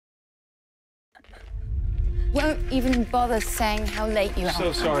won't even bother saying how late you are.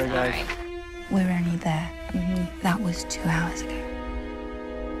 So sorry, guys. We're only there. That was 2 hours ago.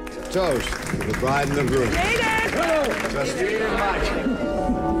 Toast to the bride and the groom. Justine and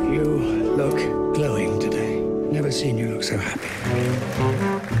Mike. You look glowing today. Never seen you look so happy.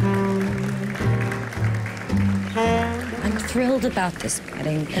 I'm thrilled about this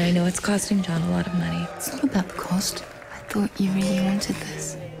wedding, and I know it's costing John a lot of money. It's not about the cost. I thought you really wanted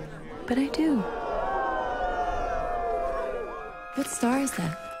this. But I do. What star is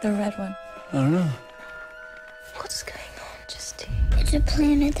that? The red one. I don't know. What's going on, Justine? It's a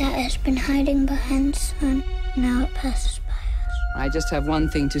planet that has been hiding behind the sun. Now it passes by us. I just have one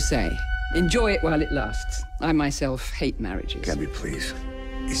thing to say. Enjoy it while it lasts. I myself hate marriages. Gabby, please.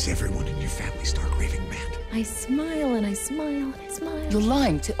 Is everyone in your family stark raving mad? I smile and I smile and I smile. You're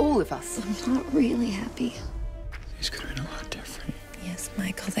lying to all of us. I'm not really happy. These could have been a lot different. Yes,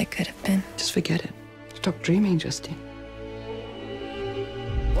 Michael, they could have been. Just forget it. Stop dreaming, Justine.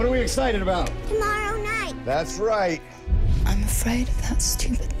 What are we excited about? Tomorrow night. That's right. I'm afraid of that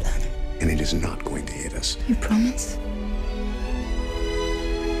stupid planet. And it is not going to hit us. You promise?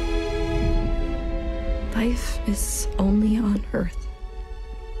 Life is only on Earth.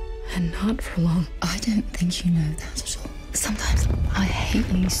 And not for long. I don't think you know that at all. Sometimes I hate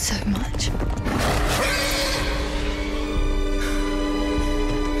you so much.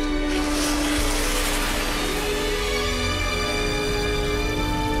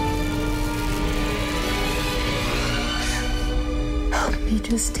 Help me,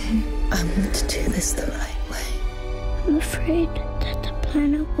 Justine. I want to do this the right way. I'm afraid that the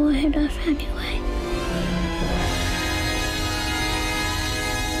planet will hit us anyway.